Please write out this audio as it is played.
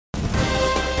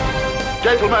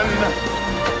Gentlemen,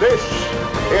 this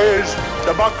is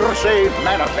Democracy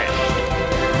Manifest.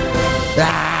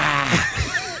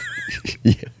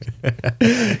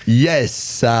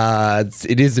 Yes,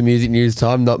 it is the music news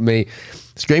time, not me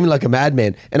screaming like a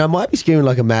madman. And I might be screaming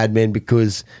like a madman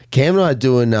because Cam and I are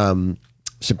doing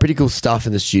some pretty cool stuff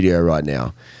in the studio right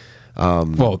now.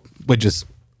 Well,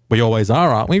 we always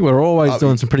are, aren't we? We're always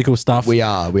doing some pretty cool stuff. We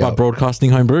are. By broadcasting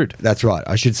Homebrewed. That's right.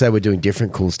 I should say we're doing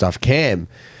different cool stuff.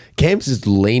 Cam's just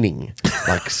leaning,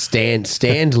 like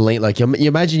lean. Like you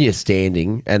imagine you're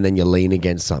standing and then you lean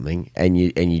against something and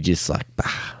you just like.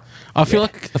 Bah. I feel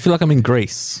like I'm in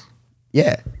Greece.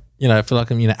 Yeah. You know, I feel like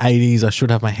I'm 80s. I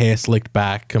should have my hair slicked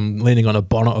back. I'm leaning on a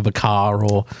bonnet of a car,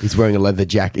 or he's wearing a leather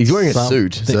jacket. He's wearing a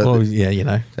suit.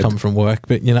 Come from work.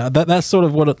 But that's sort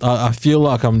of what I feel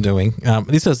like I'm doing.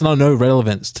 This has no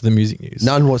relevance to the music news.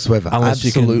 None whatsoever. Unless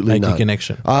Absolutely you can make none. a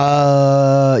connection.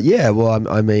 Yeah. Well,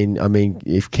 I mean,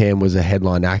 if Cam was a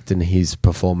headline act and his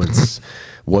performance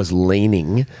was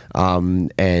leaning,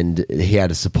 and he had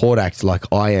a support act like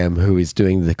I am, who is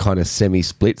doing the kind of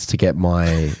semi-splits to get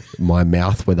my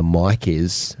mouth where the mic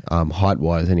is,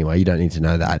 height-wise anyway, you don't need to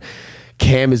know that.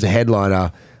 Cam as a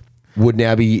headliner would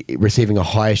now be receiving a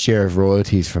higher share of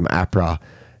royalties from APRA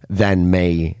than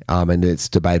me, and it's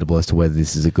debatable as to whether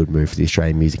this is a good move for the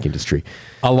Australian music industry.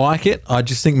 I like it. I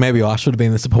just think maybe I should have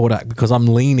been the support act because I'm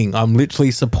leaning. I'm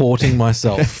literally supporting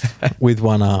myself with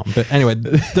one arm. But anyway,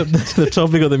 the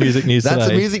topic of the music news That's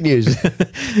today. the music news.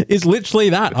 Is literally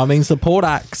that. I mean, support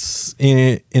acts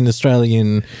in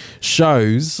Australian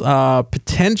shows are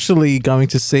potentially going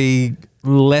to see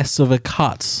less of a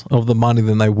cut of the money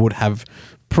than they would have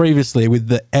previously, with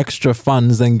the extra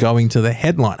funds then going to the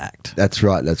headline act. That's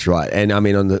right. And I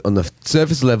mean, on the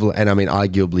surface level, and I mean,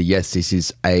 arguably, yes, this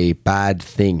is a bad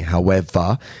thing.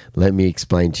 However, let me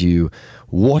explain to you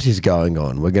what is going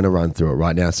on. We're going to run through it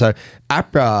right now. So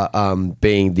APRA,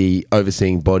 being the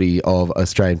overseeing body of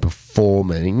Australian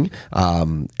performing,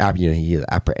 APRA,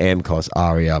 APRA, AMCOS,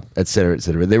 ARIA, etc.,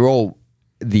 they're all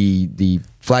the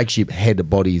flagship head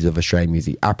bodies of Australian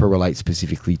music. APRA relates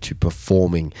specifically to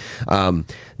performing.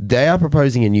 They are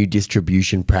proposing a new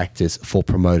distribution practice for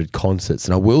promoted concerts.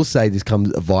 And I will say this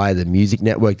comes via the Music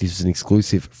Network. This is an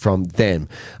exclusive from them.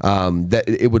 That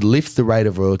it would lift the rate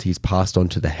of royalties passed on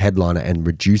to the headliner and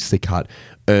reduce the cut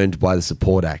earned by the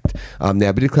support act. Now,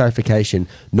 a bit of clarification,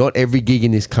 not every gig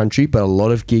in this country, but a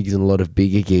lot of gigs and a lot of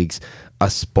bigger gigs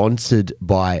are sponsored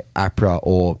by APRA,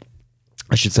 or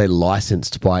I should say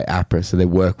licensed by APRA, so they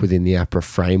work within the APRA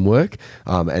framework,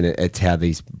 and it's how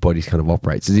these bodies kind of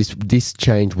operate. So this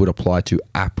change would apply to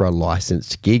APRA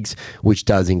licensed gigs, which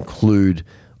does include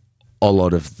a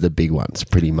lot of the big ones,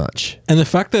 pretty much. And the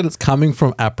fact that it's coming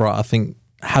from APRA, I think,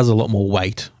 has a lot more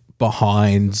weight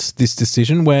behind this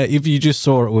decision, where if you just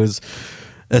saw it was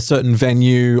a certain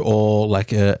venue or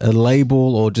like a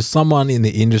label or just someone in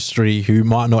the industry who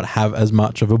might not have as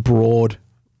much of a broad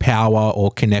power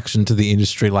or connection to the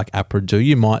industry like APRA do,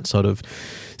 you might sort of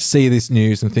see this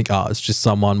news and think, oh, it's just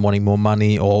someone wanting more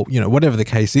money, or whatever the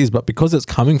case is. But because it's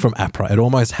coming from APRA, it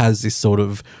almost has this sort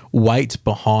of weight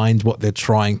behind what they're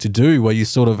trying to do, where you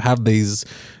sort of have these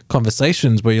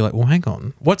conversations where you're like, well, hang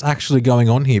on, what's actually going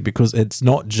on here? Because it's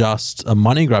not just a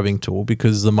money grabbing tool,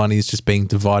 because the money is just being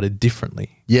divided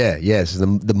differently. Yeah. So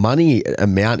the money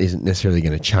amount isn't necessarily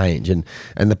going to change, and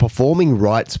the performing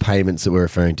rights payments that we're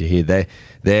referring to here,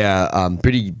 they are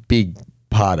pretty big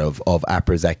part of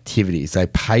APRA's activities. They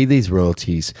pay these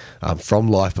royalties from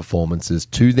live performances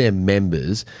to their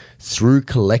members through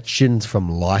collections from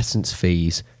license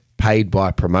fees paid by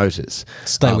promoters.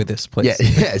 Stay with this, please.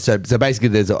 Yeah. So basically,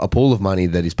 there's a pool of money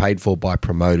that is paid for by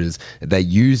promoters. They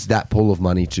use that pool of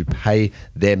money to pay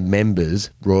their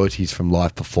members royalties from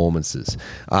live performances.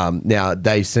 Now,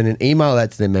 they sent an email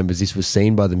out to their members. This was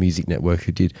seen by the Music Network,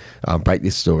 who did break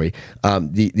this story.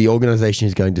 The organisation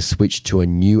is going to switch to a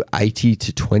new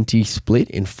 80-20 split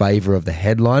in favour of the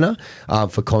headliner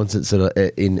for concerts that are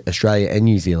in Australia and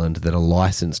New Zealand that are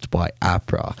licensed by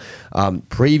APRA.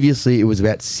 Previously, it was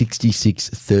about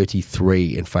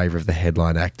 66-33 in favour of the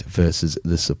headline act versus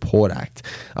the support act.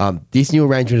 This new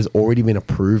arrangement has already been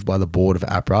approved by the board of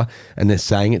APRA, and they're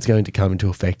saying it's going to come into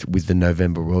effect with the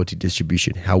November royalty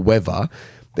distribution. However,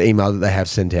 the email that they have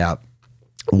sent out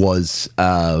was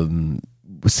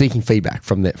seeking feedback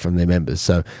from their members.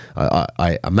 So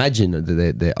I imagine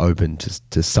that they're open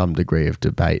to some degree of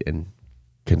debate and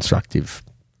constructive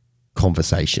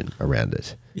conversation around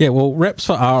it. Yeah, well, reps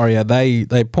for ARIA,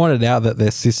 they pointed out that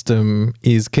their system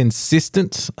is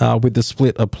consistent with the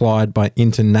split applied by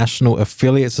international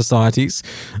affiliate societies.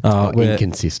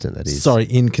 Inconsistent, that is.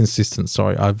 Inconsistent.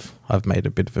 Sorry, I've I've made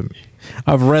a bit of a...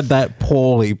 I've read that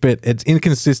poorly, but it's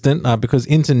inconsistent because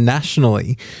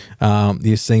internationally,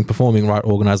 you're seeing performing right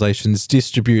organisations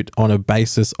distribute on a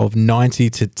basis of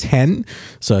 90 to 10.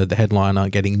 So the headliner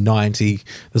getting 90,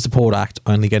 the support act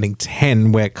only getting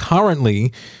 10, where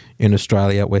currently in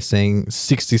Australia we're seeing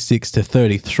 66 to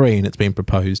 33, and it's been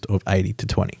proposed of 80 to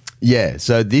 20. Yeah,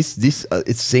 so this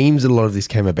it seems a lot of this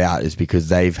came about is because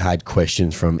they've had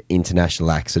questions from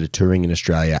international acts that are touring in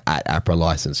Australia at APRA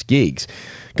licensed gigs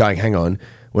going, hang on,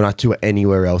 when I tour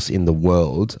anywhere else in the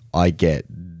world, I get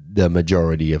the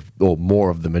majority of, or more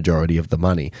of the majority of the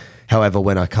money. However,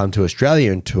 when I come to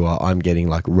Australia and tour, I'm getting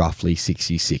like roughly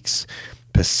 66%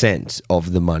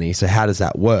 of the money. So how does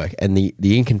that work? And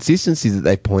the inconsistency that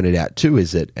they've pointed out too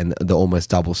is that, and the almost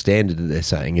double standard that they're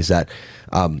saying is that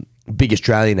big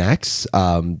Australian acts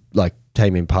like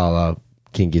Tame Impala,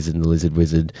 King Gizzard and the Lizard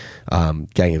Wizard,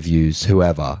 Gang of Youths,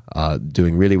 whoever,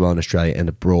 doing really well in Australia and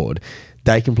abroad,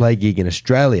 they can play a gig in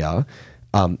Australia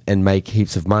and make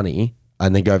heaps of money,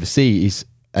 and then go overseas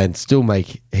and still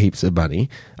make heaps of money.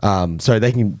 So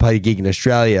they can play a gig in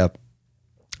Australia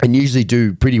and usually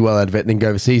do pretty well out of it and then go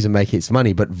overseas and make heaps of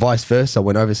money. But vice versa,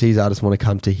 when overseas artists want to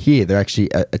come to here, they're actually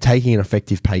taking an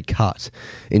effective pay cut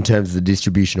in terms of the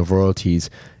distribution of royalties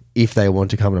if they want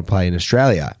to come and play in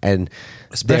Australia. And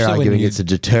they're arguing it's a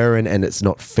deterrent and it's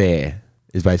not fair,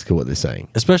 is basically what they're saying.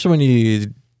 Especially when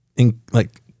you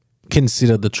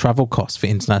consider the travel costs for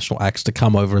international acts to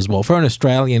come over as well. For an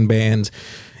Australian band,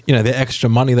 you know, the extra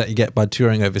money that you get by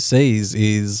touring overseas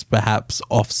is perhaps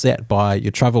offset by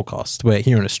your travel cost, where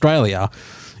here in Australia,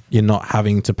 you're not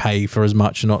having to pay for as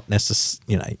much, not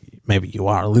necessarily, you know, maybe you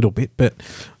are a little bit, but,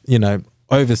 you know,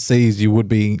 overseas you would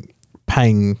be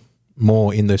paying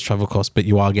more in those travel costs, but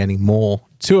you are getting more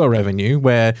tour revenue,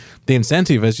 where the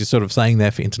incentive, as you're sort of saying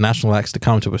there, for international acts to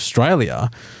come to Australia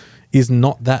is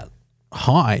not that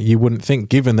high. You wouldn't think,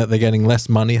 given that they're getting less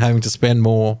money, having to spend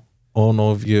more on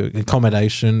of your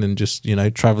accommodation and just, you know,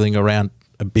 traveling around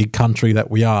a big country that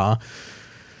we are.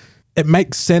 It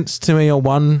makes sense to me at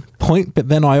one point, but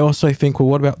then I also think, well,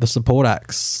 what about the support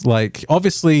acts? Like,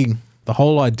 obviously, the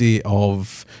whole idea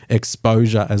of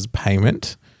exposure as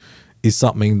payment is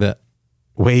something that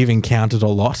we've encountered a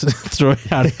lot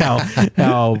throughout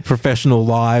our professional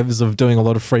lives of doing a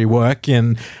lot of free work,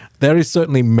 and there is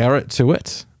certainly merit to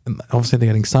it. And obviously, they're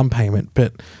getting some payment,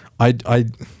 but I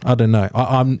don't know.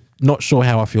 I'm not sure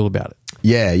how I feel about it.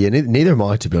 Yeah, neither am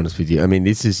I, to be honest with you. I mean,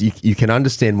 this is you can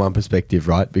understand one perspective,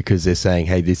 right? Because they're saying,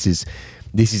 hey, this is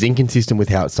inconsistent with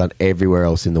how it's done everywhere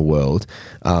else in the world,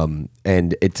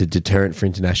 and it's a deterrent for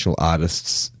international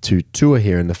artists to tour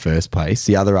here in the first place.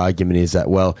 The other argument is that,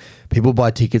 well, people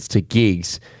buy tickets to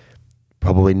gigs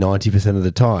probably 90% of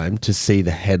the time to see the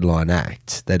headline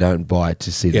act. They don't buy it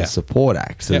to see the support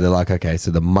act. So they're like, okay, so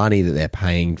the money that they're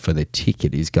paying for the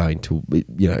ticket is going to,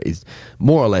 you know, is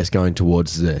more or less going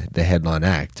towards the headline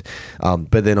act.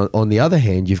 But then on the other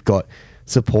hand, you've got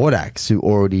support acts who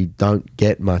already don't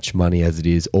get much money as it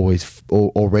is,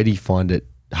 already find it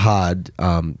hard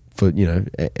for, you know,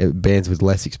 bands with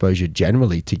less exposure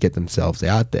generally to get themselves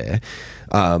out there.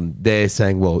 They're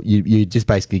saying, well, you're just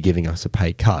basically giving us a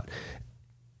pay cut.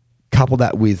 Couple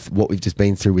that with what we've just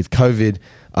been through with COVID,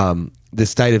 the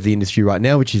state of the industry right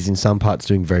now, which is in some parts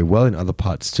doing very well, in other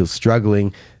parts still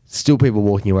struggling, still people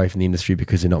walking away from the industry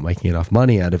because they're not making enough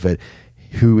money out of it.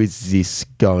 Who is this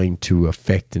going to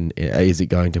affect, and is it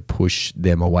going to push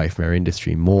them away from our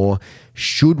industry more?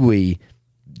 Should we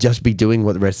just be doing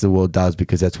what the rest of the world does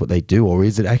because that's what they do? Or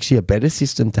is it actually a better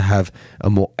system to have a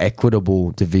more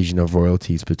equitable division of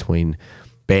royalties between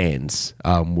bands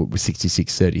with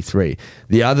 66-33?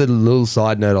 The other little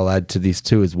side note I'll add to this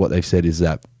too is what they've said is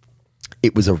that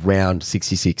it was around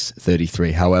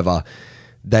 66-33. However,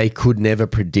 they could never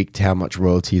predict how much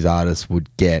royalties artists would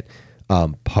get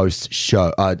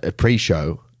post-show,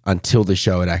 pre-show, until the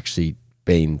show had actually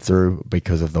been through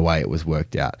because of the way it was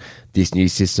worked out. This new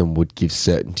system would give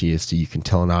certainty as to you can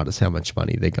tell an artist how much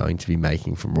money they're going to be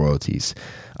making from royalties,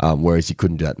 whereas you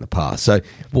couldn't do that in the past. So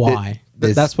why?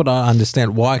 That's what I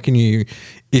understand. Why can you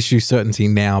issue certainty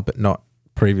now but not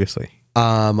previously?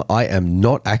 I am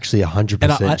not actually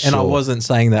 100% sure. And I wasn't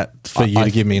saying that for you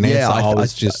to give me an answer. I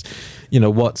was just, you know,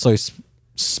 what's so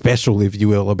special, if you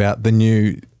will, about the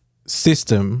new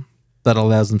system that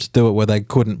allows them to do it where they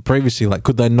couldn't previously? Like,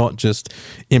 could they not just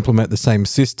implement the same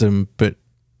system, but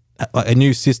like a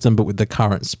new system, but with the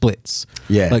current splits?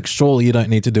 Yeah. Like, surely you don't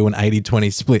need to do an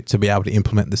 80-20 split to be able to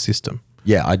implement the system.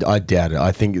 Yeah, I doubt it.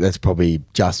 I think that's probably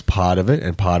just part of it,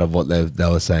 and part of what they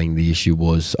were saying the issue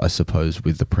was, I suppose,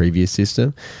 with the previous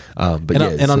system. I'm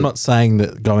not saying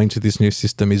that going to this new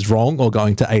system is wrong or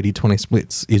going to 80-20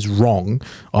 splits is wrong.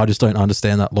 I just don't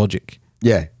understand that logic.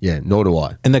 Yeah, nor do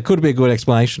I. And there could be a good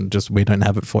explanation, just we don't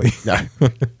have it for you. No,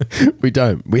 we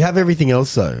don't. We have everything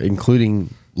else, though,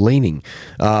 including leaning.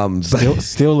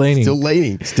 Still leaning. Still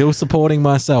leaning. Still supporting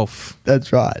myself.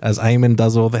 That's right. As Eamon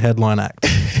does all the headline act.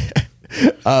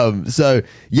 So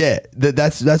yeah,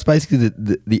 that's basically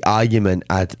the argument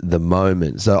at the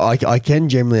moment. So I can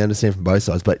generally understand from both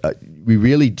sides, but we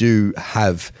really do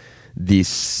have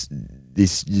this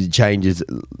changes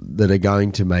that are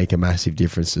going to make a massive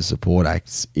difference to support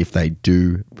acts if they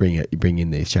do bring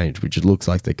in these changes, which it looks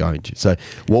like they're going to. So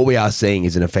what we are seeing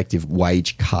is an effective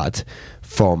wage cut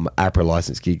from APRA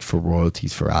licensed gigs for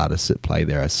royalties for artists that play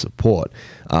there as support.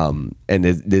 And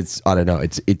there's I don't know,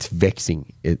 it's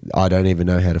vexing. I don't even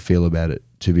know how to feel about it,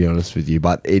 to be honest with you,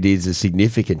 but it is a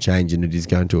significant change, and it is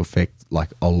going to affect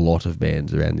like a lot of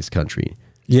bands around this country.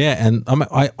 Yeah, and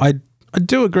I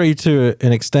do agree to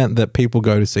an extent that people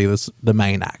go to see the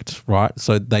main act, right?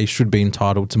 So they should be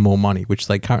entitled to more money, which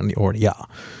they currently already are.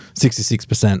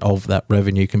 66% of that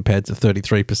revenue compared to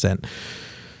 33%.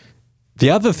 The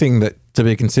other thing that to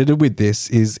be considered with this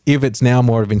is if it's now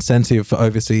more of incentive for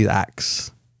overseas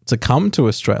acts to come to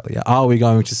Australia, are we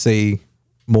going to see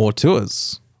more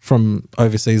tours from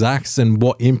overseas acts, and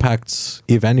what impacts,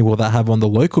 if any, will that have on the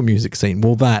local music scene?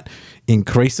 Will that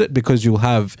increase it because you'll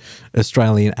have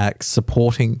Australian acts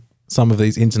supporting some of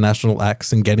these international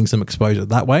acts and getting some exposure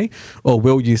that way? Or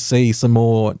will you see some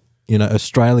more,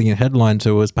 Australian headline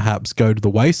tours perhaps go to the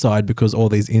wayside because all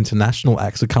these international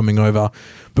acts are coming over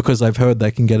because they've heard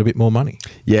they can get a bit more money?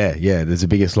 Yeah. There's a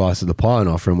bigger slice of the pie on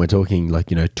offer, and we're talking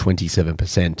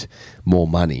 27% more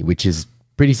money, which is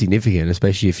pretty significant,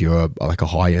 especially if you're a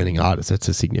high earning artist. That's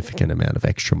a significant amount of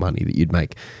extra money that you'd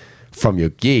make from your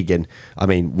gig. And I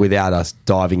mean, without us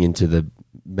diving into the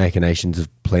machinations of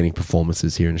planning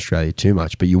performances here in Australia too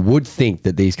much, but you would think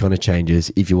that these kind of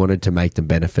changes, if you wanted to make them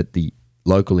benefit the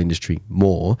local industry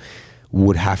more,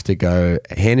 would have to go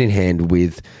hand in hand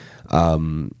with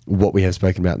what we have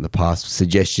spoken about in the past,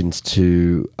 suggestions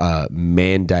to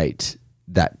mandate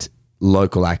that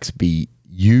local acts be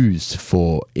used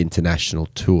for international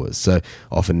tours. So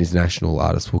often international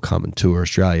artists will come and tour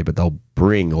Australia, but they'll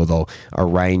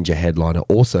arrange a headliner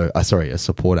also, a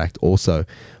support act also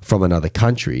from another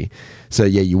country. So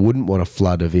yeah, you wouldn't want a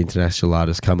flood of international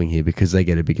artists coming here because they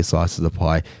get a bigger slice of the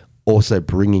pie, also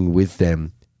bringing with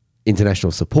them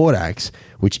international support acts,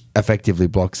 which effectively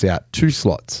blocks out 2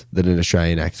 slots that an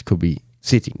Australian act could be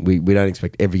sitting. We don't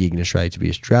expect every gig in Australia to be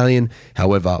Australian.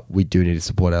 However, we do need to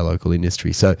support our local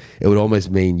industry. So it would almost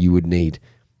mean you would need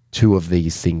 2 of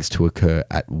these things to occur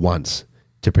at once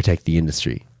to protect the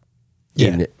industry,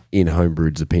 in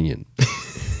Homebrewed's opinion.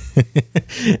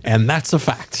 And that's a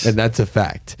fact.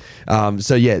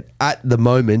 So yeah, at the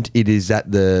moment, it is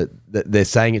at they're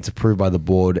saying it's approved by the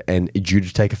board and due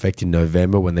to take effect in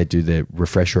November when they do the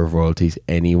refresher of royalties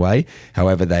anyway.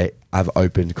 However, they have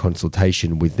opened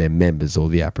consultation with their members, all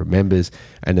the APRA members,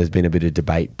 and there's been a bit of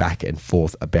debate back and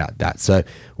forth about that. So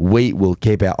we will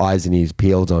keep our eyes and ears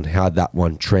peeled on how that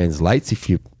one translates. If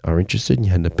you are interested and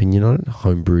you had an opinion on it,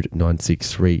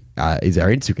 Homebrewed963 is our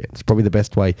Instagram. It's probably the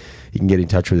best way you can get in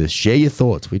touch with us. Share your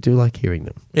thoughts. We do like hearing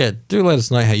them. Yeah, do let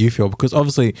us know how you feel, because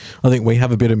obviously I think we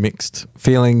have a bit of mixed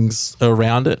feelings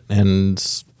around it,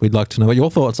 and we'd like to know what your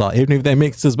thoughts are, even if they're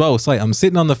mixed as well. Say, I'm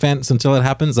sitting on the fence until it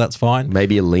happens, that's fine.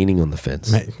 Maybe you're leaning on the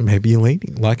fence. Maybe you're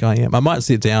leaning, like I am. I might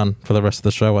sit down for the rest of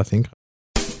the show, I think.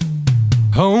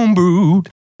 Homebrewed.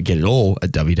 Get it all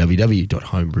at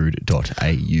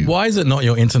www.homebrewed.au. Why is it not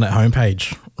your internet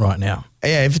homepage right now?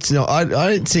 Yeah, if it's not, I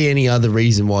don't see any other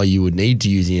reason why you would need to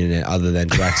use the internet other than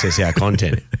to access our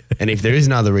content. And if there is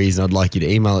another reason, I'd like you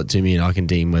to email it to me and I can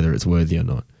deem whether it's worthy or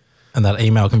not. And that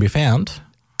email can be found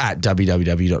at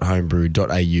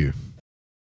www.homebrewed.au.